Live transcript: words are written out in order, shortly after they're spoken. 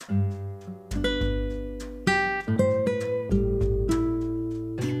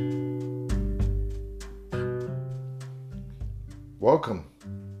Welcome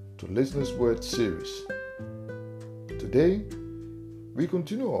to Listener's Word series. Today, we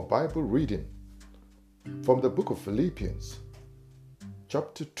continue our Bible reading from the book of Philippians,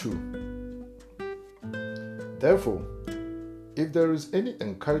 chapter 2. Therefore, if there is any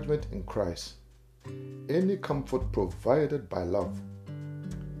encouragement in Christ, any comfort provided by love,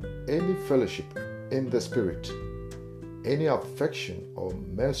 any fellowship in the Spirit, any affection or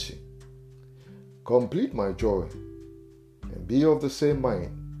mercy, complete my joy and be of the same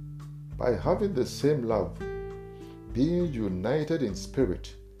mind, by having the same love, being united in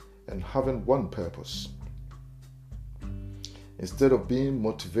spirit and having one purpose. Instead of being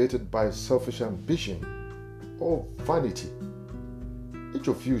motivated by selfish ambition or vanity, each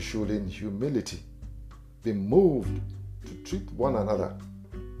of you should in humility be moved to treat one another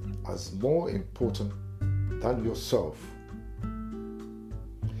as more important than yourself.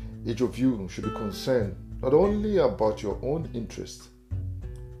 Each of you should be concerned not only about your own interest,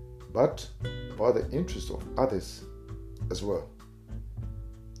 but about the interest of others as well.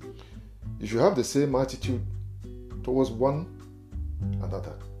 You should have the same attitude towards one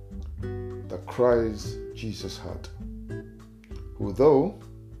another that Christ Jesus had, who though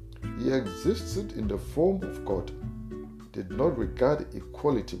he existed in the form of God, did not regard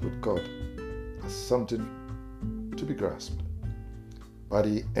equality with God as something to be grasped, but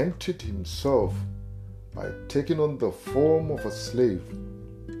he emptied himself by taking on the form of a slave,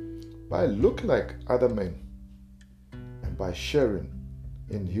 by looking like other men, and by sharing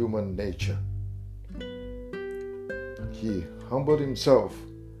in human nature. He humbled himself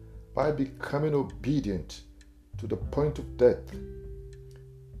by becoming obedient to the point of death,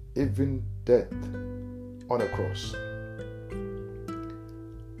 even death on a cross.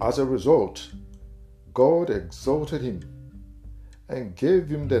 As a result, God exalted him and gave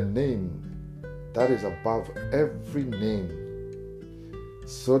him the name that is above every name,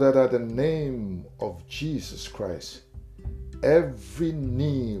 so that at the name of Jesus Christ, every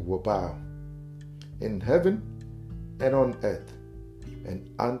knee will bow, in heaven and on earth and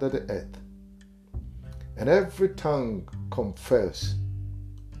under the earth, and every tongue confess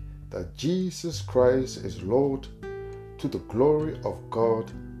that Jesus Christ is Lord, to the glory of God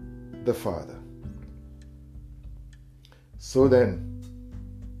the Father. So then,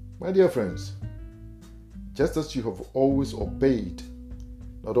 my dear friends, just as you have always obeyed,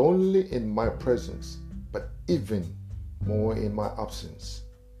 not only in my presence, but even more in my absence,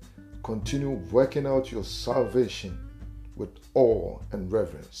 continue working out your salvation with awe and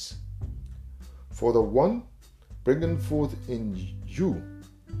reverence. For the one bringing forth in you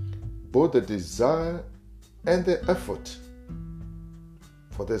both the desire and the effort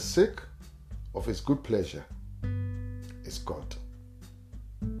for the sake of his good pleasure is God.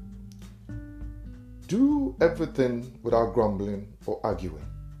 Do everything without grumbling or arguing,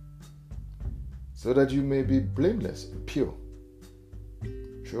 so that you may be blameless and pure,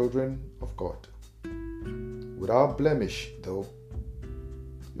 children of God, without blemish, though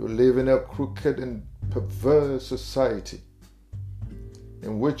you live in a crooked and perverse society,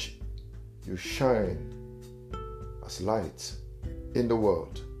 in which you shine as lights in the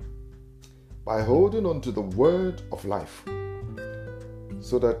world, by holding on to the word of life,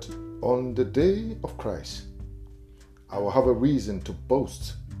 so that on the day of Christ, I will have a reason to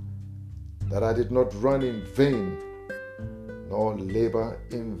boast that I did not run in vain, nor labor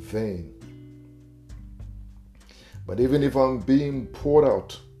in vain. But even if I'm being poured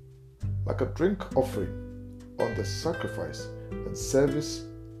out like a drink offering on the sacrifice and service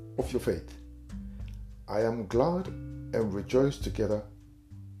of your faith, I am glad and rejoice together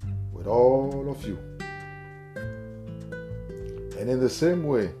with all of you. And in the same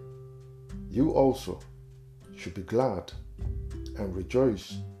way, you also should be glad and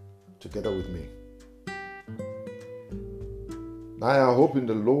rejoice together with me. Now I hope in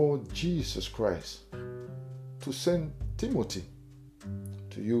the Lord Jesus Christ to send Timothy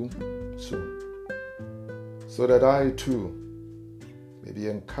to you soon, so that I too may be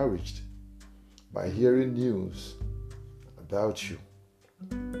encouraged by hearing news about you.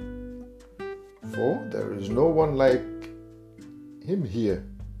 For there is no one like him here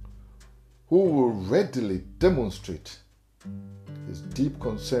who will readily demonstrate his deep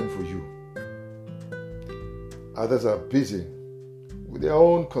concern for you. Others are busy with their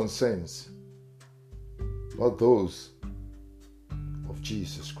own concerns, not those of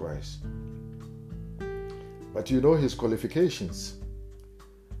Jesus Christ. But you know his qualifications,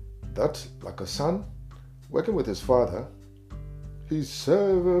 that like a son working with his father, he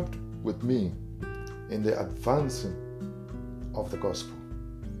served with me in the advancing of the gospel.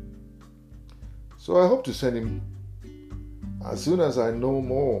 So I hope to send him as soon as I know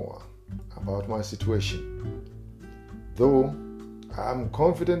more about my situation. Though I am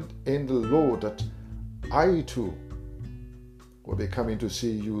confident in the Lord that I too will be coming to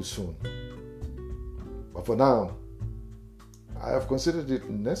see you soon. But for now, I have considered it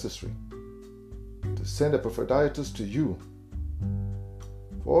necessary to send Epaphroditus to you,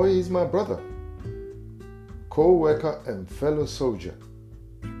 for he is my brother, co-worker and fellow soldier,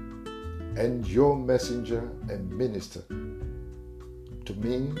 and your messenger and minister to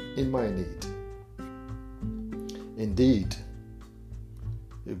me in my need. Indeed,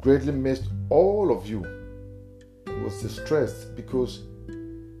 he greatly missed all of you and was distressed because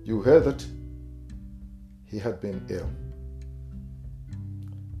you heard that he had been ill.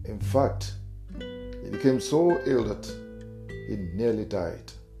 In fact, he became so ill that he nearly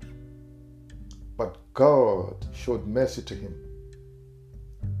died. But God showed mercy to him,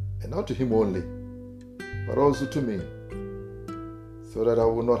 and not to him only, but also to me, so that I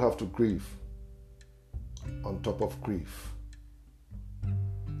would not have to grieve on top of grief.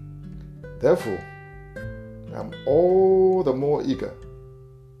 Therefore, I am all the more eager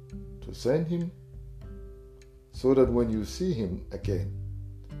to send him, so that when you see him again,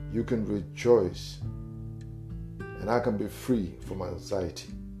 you can rejoice and I can be free from anxiety.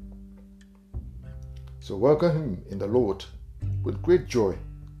 So welcome him in the Lord with great joy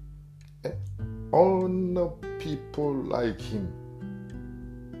and honor people like him,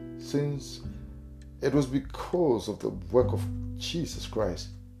 since it was because of the work of Jesus Christ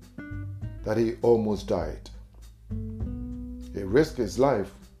that he almost died. He risked his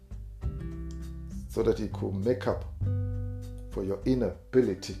life so that he could make up for your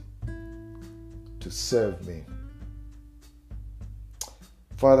inability to serve me.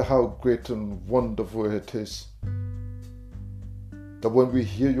 Father, how great and wonderful it is that when we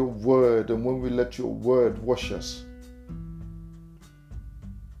hear your word and when we let your word wash us,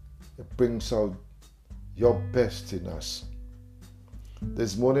 it brings out your best in us.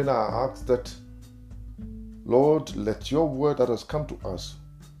 This morning I ask that, Lord, let your word that has come to us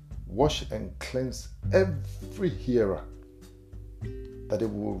wash and cleanse every hearer, that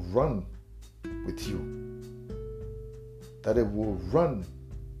it will run with you, that it will run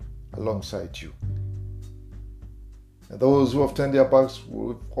alongside you. And those who have turned their backs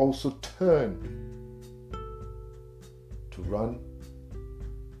will also turn to run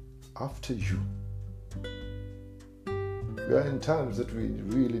after you. We are in times that we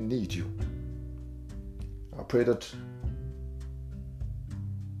really need you. I pray that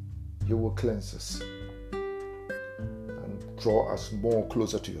you will cleanse us and draw us more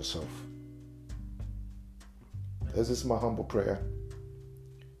closer to yourself. This is my humble prayer.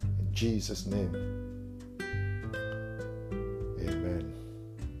 In Jesus' name, amen.